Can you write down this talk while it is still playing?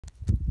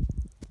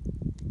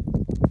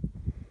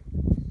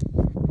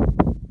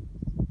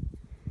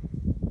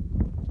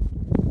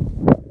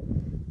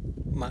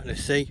out to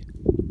sea.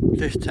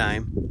 This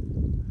time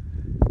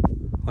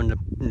on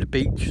the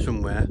beach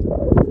somewhere.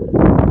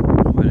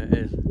 Where it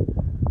is.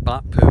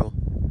 Blackpool.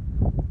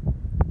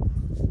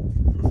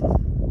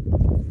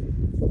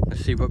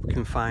 Let's see what we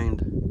can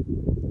find.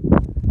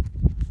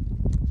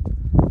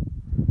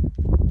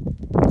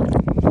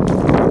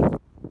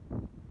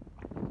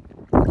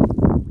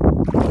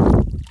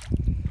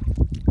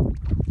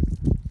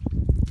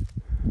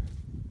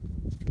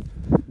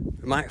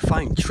 We might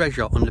find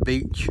treasure on the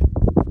beach.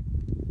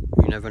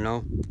 You never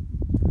know.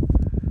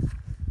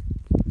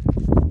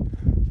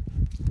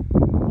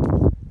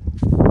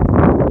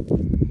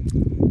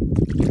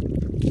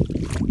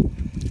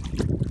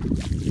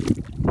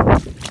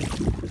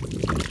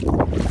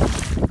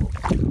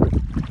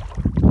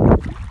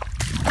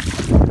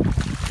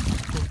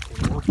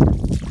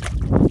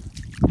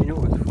 You know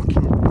what's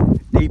fucking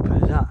deep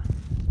as that?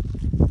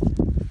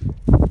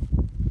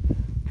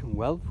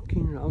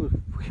 That was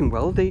fucking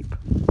well deep.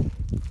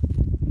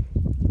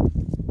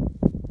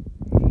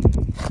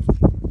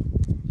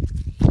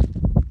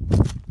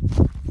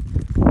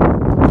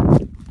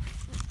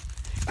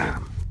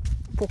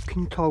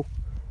 Fucking toe.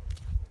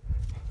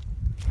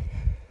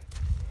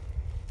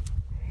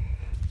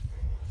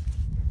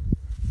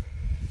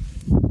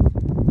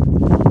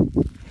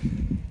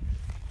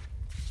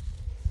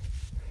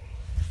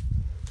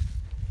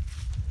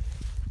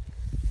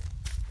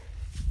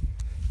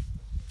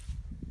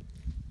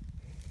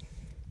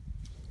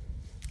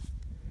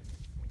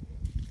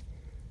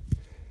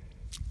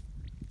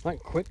 Like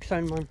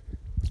quicksand, man.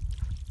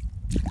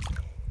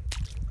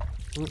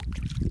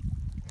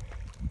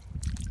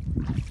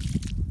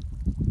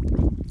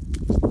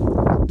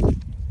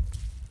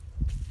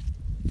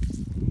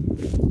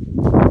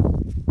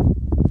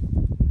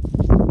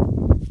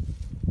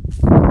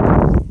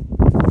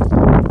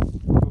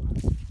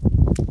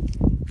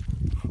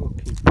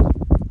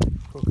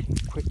 Fucking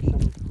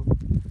quicksand.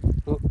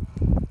 Oh.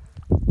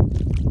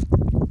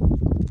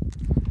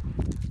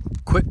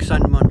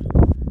 Quicksand, man.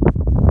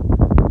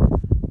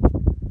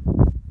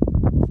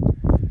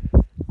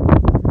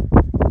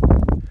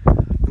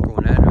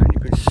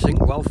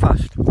 Well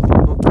fast.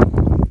 Oh.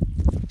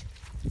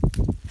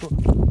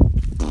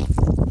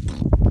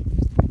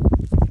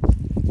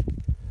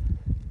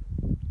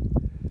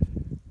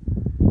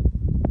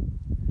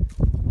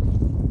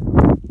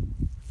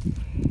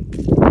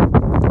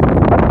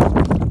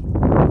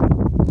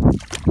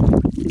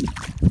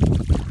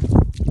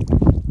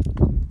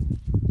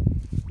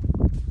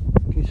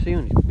 You can see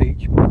on this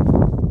beach.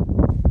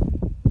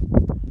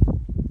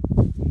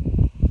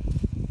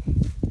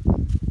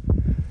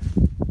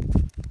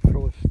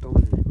 Throw a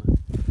stone in it, man.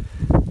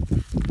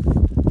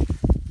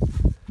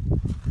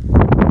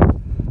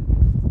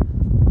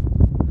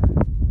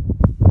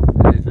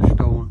 There's a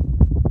stone.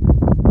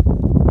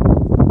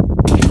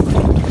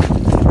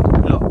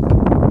 Look.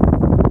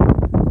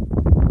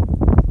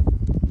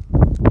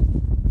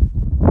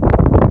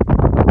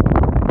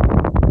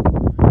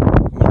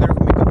 I wonder if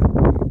we got,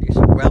 it's a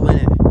well in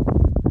it.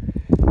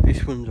 This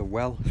one's a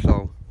well,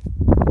 so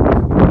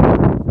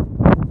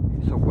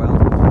it's a well.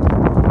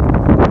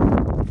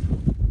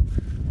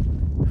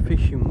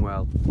 Fishing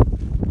well.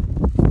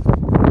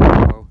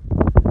 So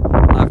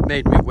I've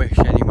made my wish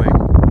anyway.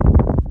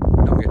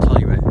 I'm going to tell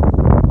you it.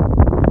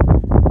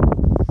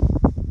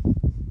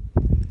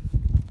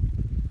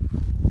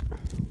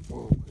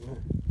 Whoa, yeah.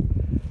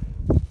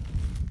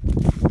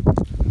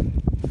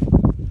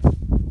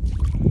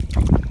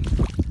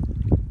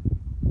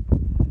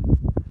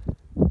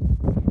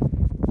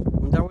 I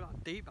wonder how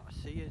deep that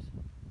sea is.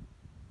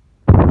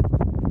 I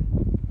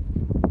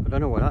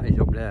don't know what that is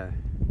up there.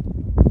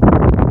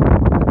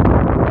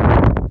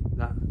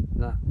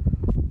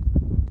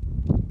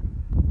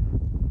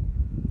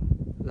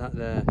 That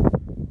there.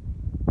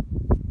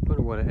 Don't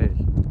know what it is.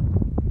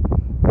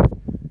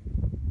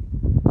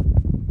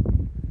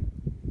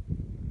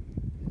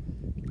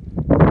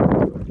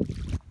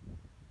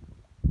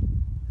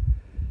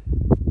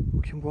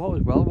 Fucking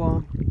water's well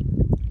warm.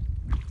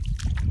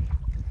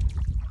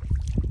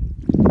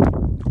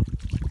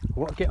 I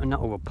want to get on that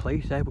other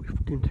place there, but it's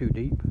fucking too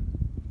deep.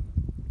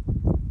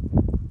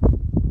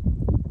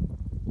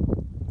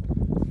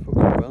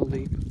 Fucking well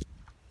deep.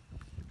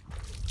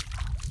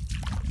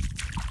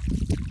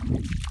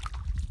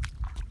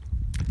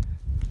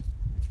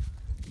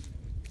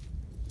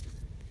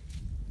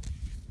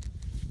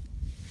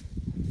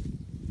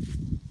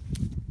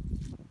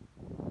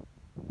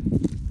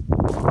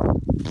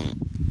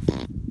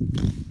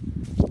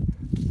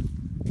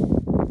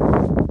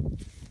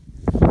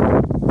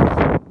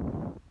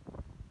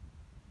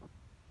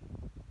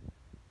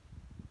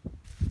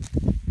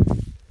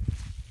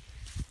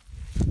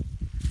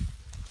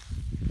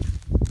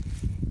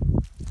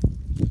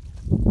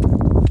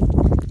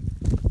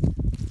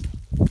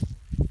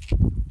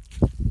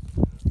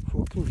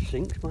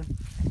 Sinks, man.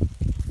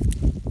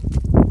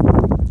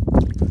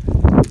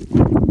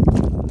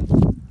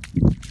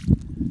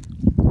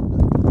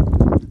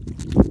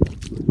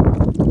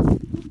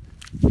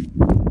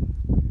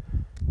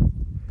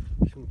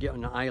 Some get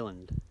on the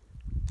island.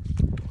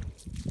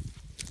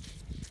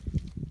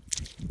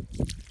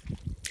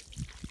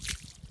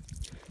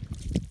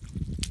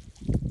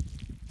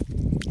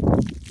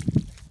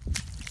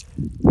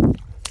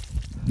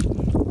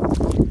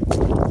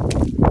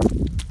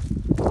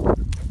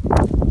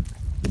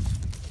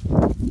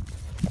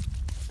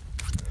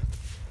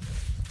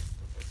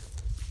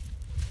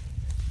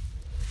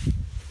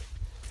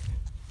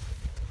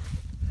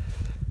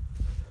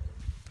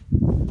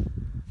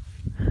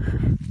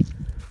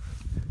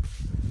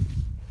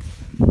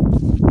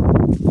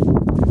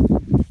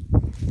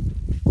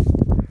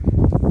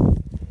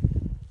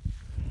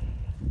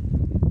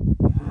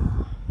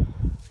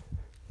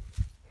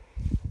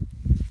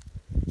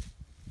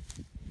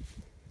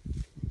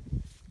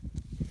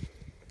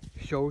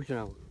 shows you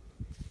now.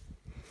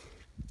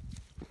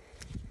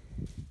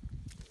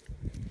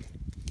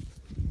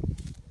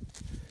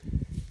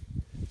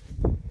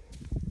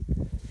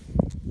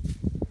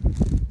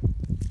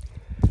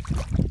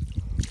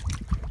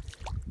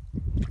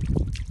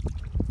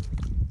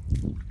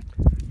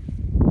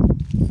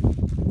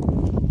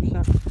 What's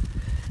that?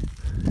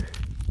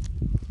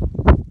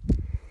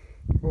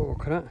 Oh,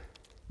 look at that.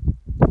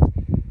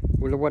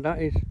 Wonder what that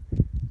is.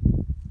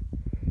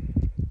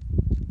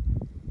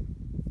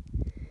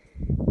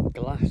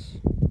 Glass.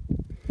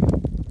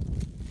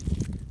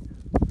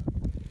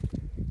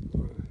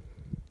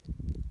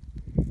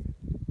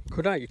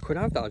 You could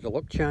have that as a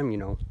luck charm, you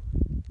know.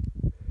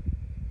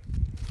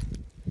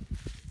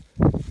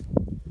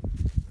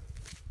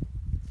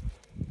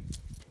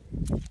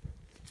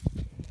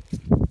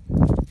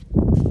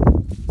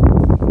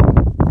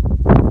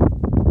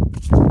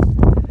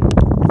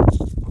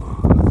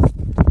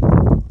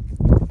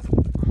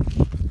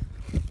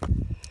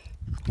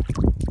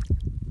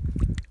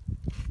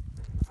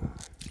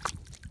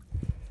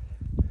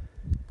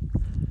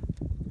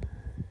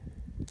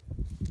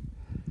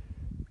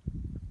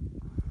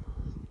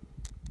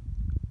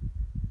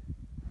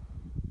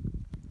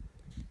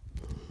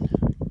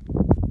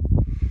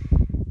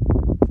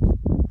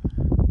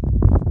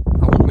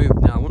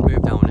 I wouldn't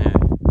move down here.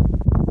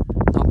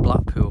 Not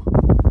Blackpool.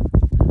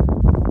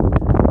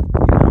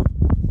 You know,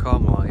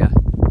 Cornwall, yeah.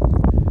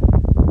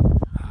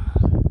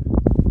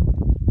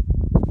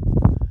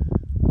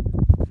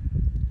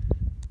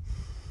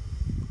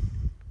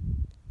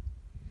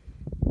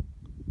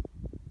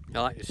 I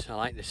like this. I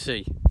like the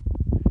sea.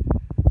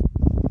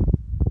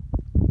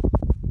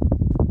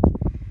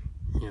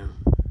 Yeah.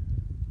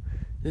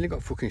 Then they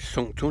got fucking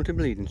sunk to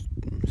bleeding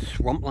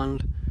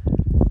swampland.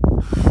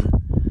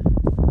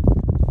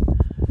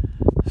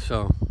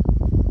 So.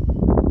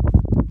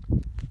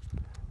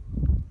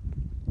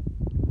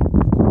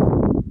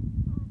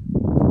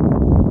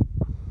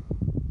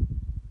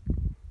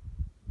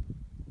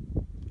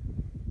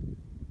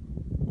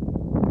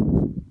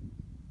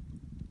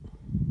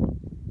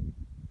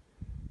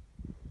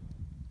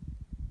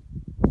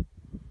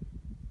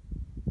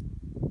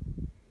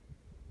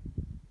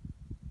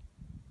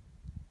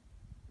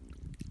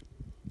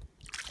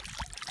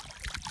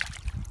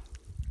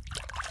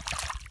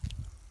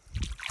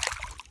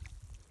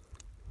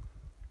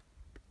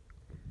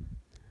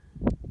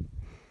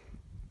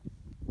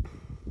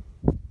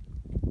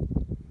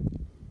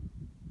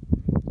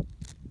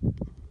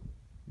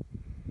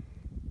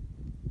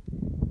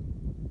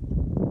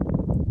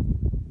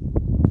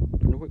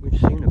 We've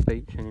seen a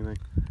beach anyway.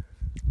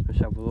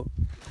 Let's have a look.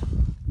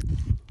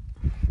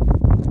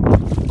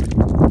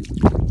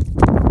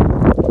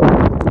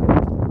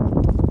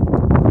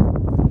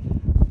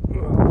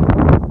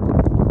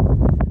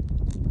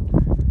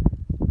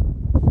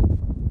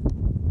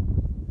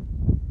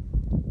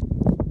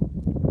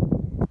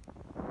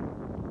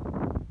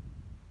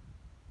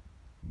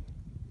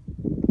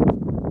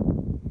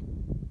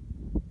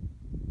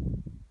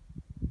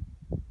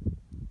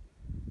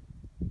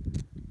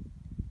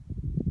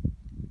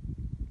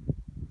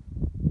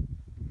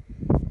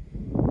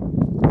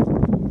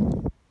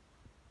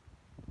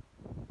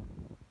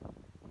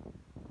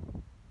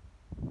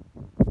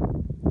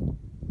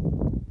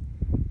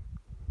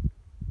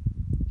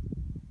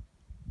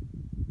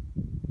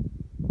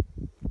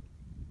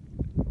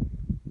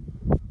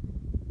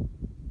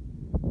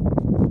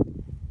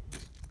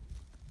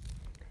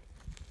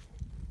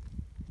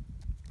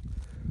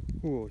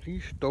 Oh,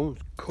 these stones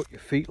cut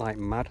your feet like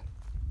mad.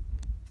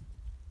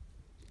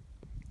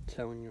 I'm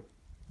telling you.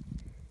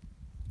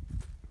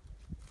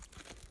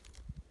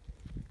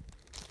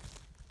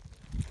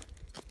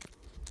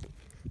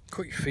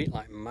 Cut your feet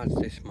like mad,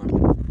 this man.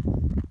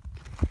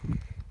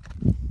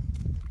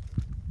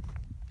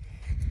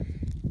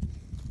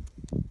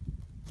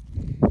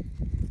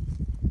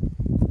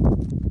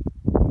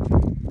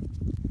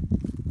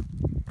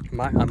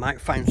 I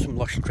might find some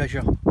lost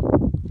treasure.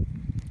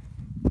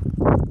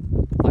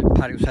 Like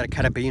Pirates of the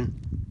Caribbean.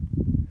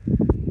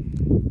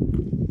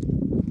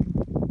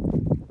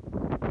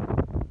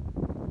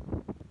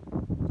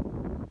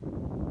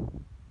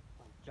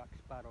 Like Jack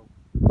Sparrow.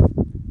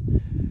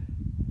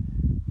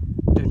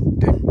 Dun,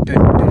 dun,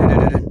 dun, dun, dun,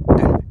 dun,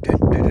 dun, dun,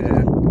 dun,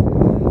 dun.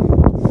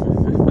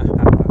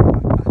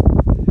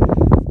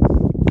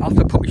 I'll have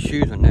to put my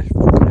shoes on this.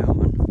 Fucking hell,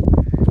 man.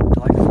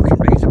 They're like fucking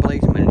razor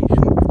blades, man. These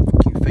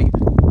fucking feet.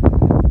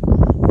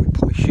 Let me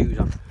put my shoes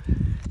on.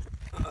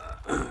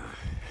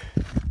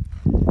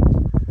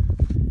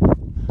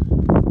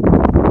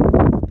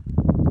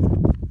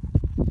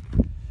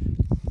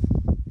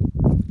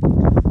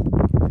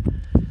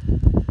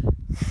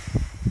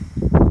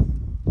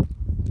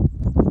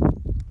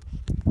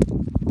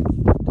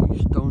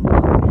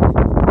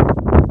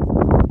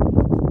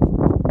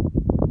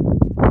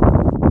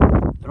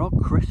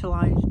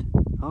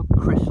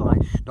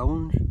 Crystallized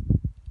stones.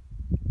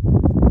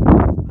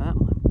 That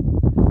man.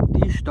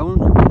 These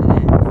stones have been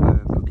there for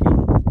fucking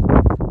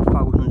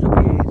thousands of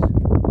years.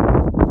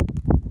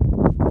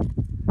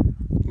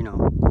 You know.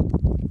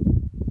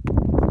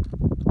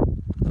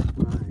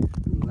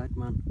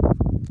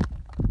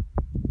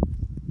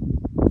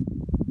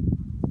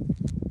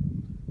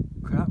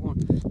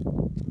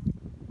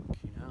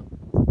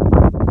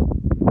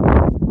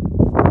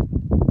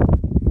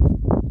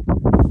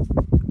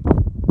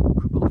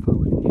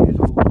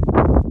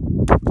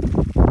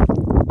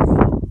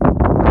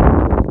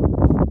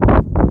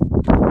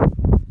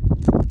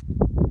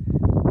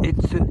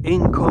 It's an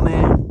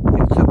incoming.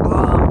 It's a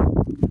bomb.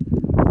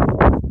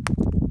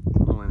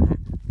 Oh, wait a minute.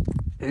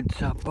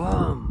 It's a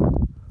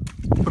bomb.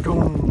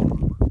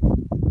 Ba-doom.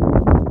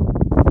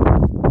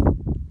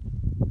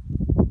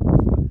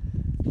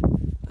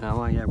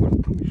 Oh yeah, I'm gonna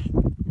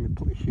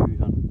put my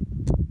shoes on.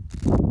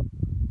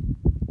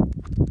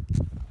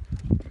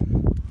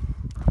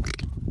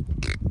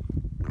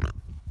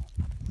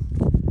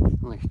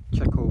 Let's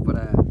check over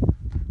there.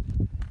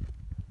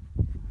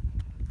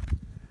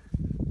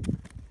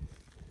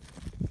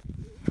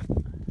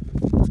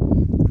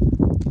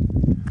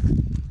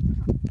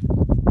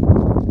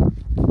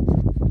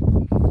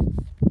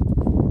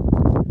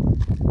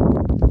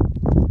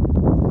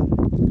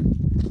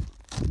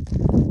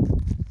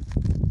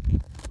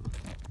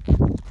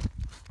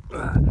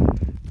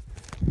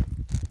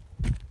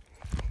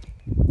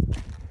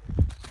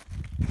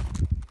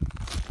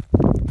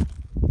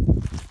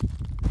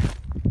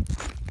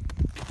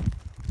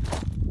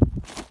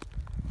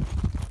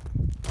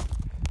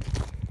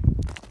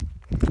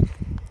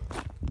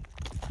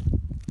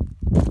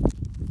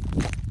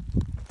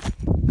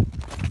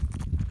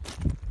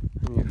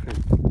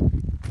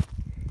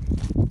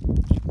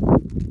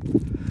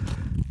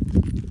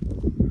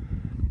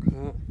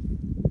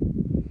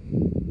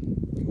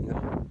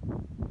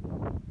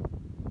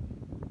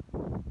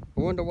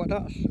 I wonder what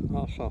that's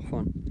off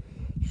on.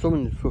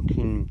 Someone's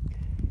fucking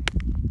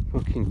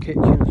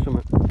kitchen or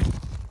something.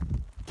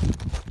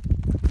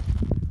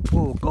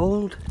 Oh,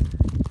 gold!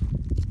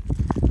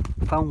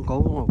 Found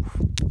gold.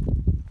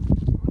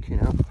 Fucking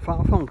hell.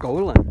 I found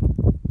gold then.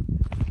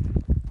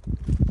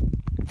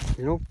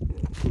 You know,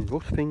 fucking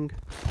rust thing.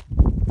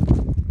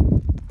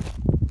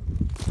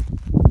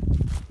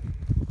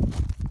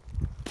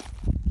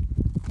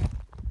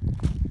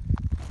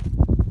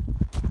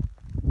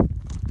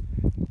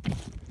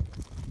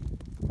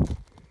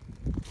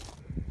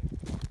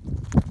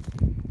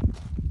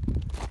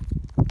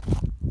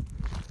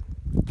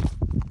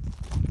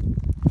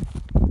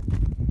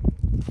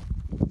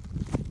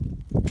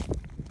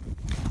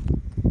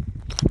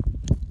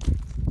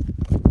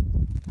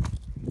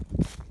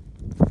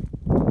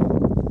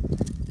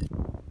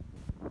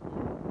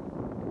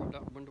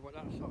 Wonder what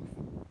that's off.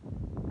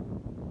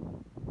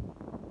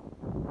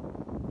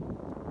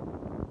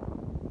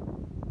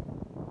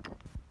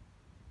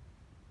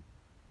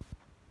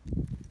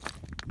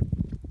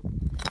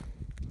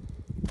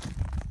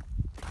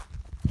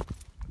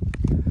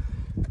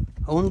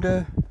 I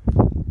wonder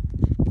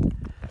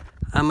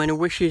how many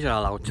wishes are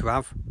allowed to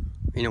have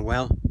in a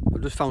well.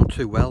 I've just found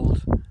 2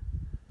 wells. I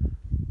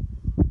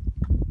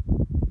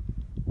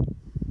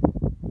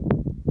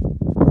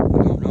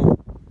don't know.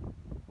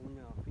 I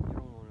think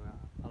you're only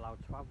allowed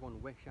to have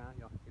 1 wish, aren't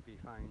you, if you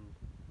find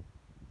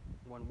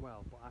 1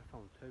 well, but I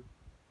found 2.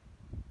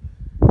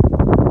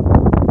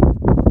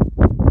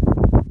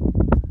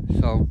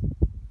 So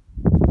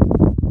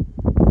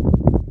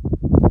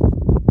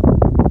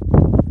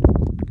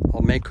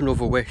I'll make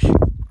another wish.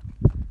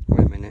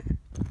 Wait a minute.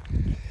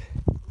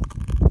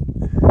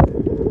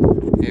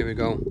 Here we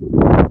go.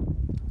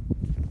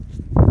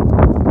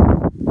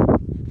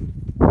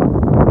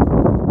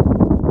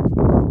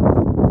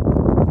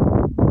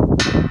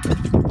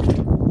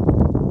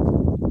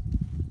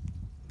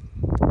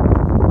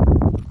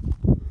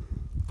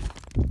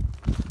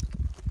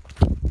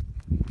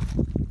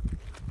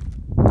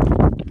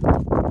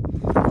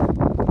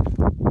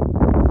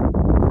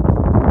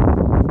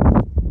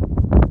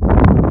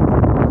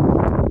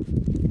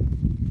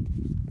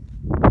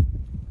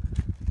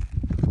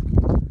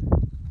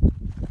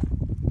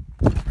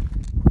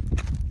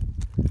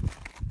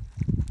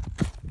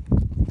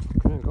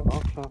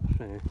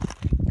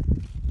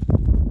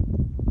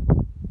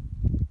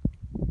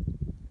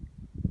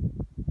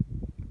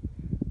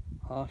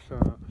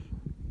 Also,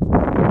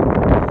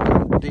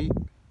 how deep?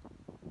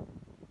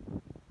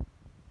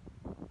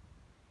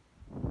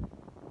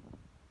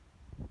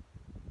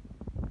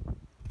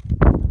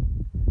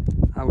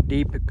 How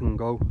deep it can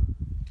go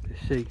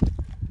to see.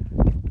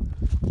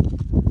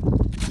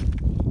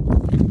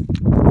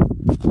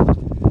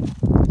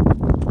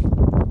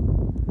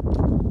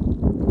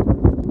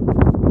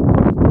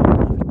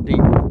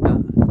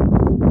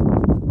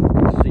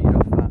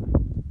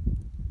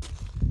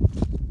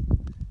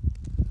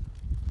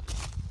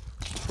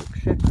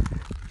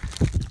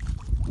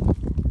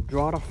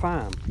 Draw a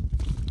farm.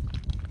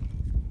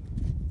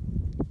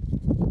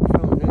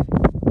 Found it.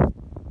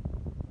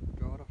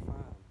 Draw a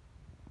farm.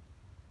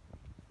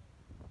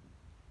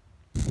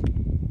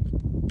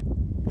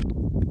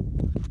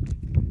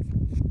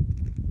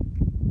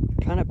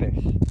 Cannabis.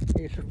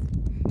 It's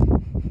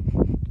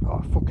oh,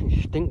 it fucking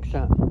stinks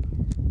that.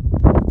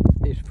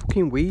 It's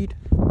fucking weed.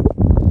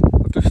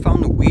 I've just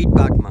found a weed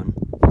bag, man.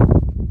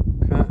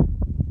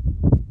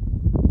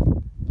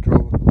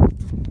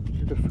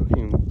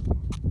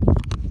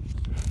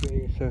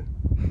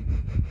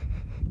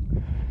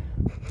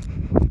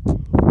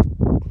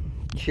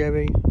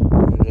 Cherry,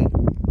 what is it?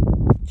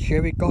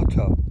 Cherry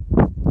Gotto,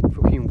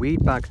 fucking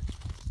weed bag.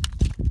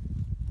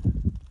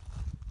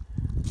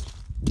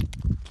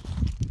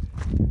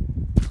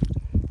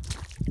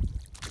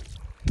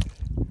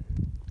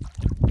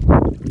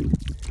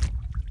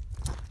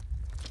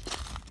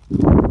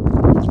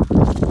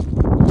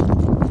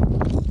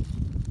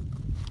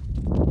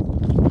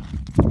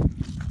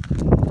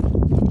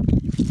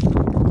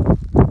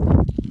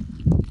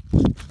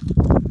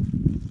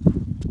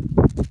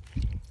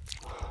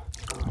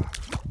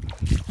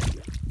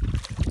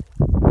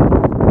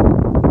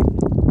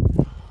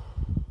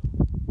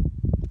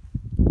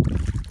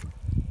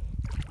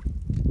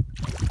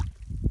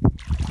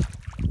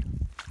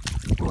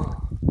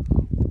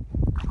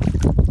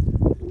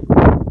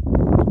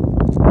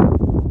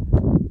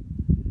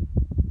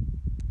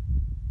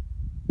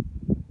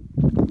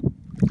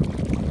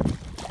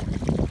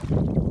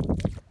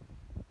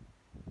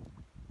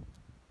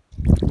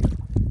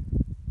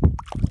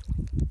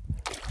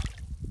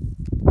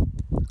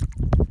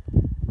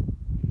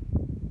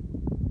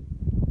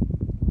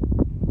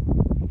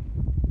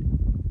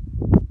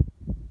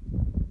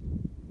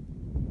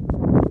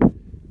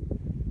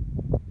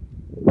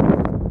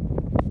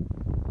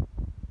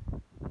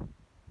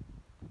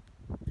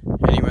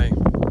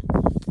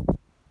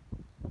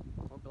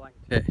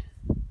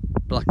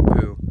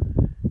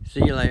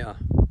 you later.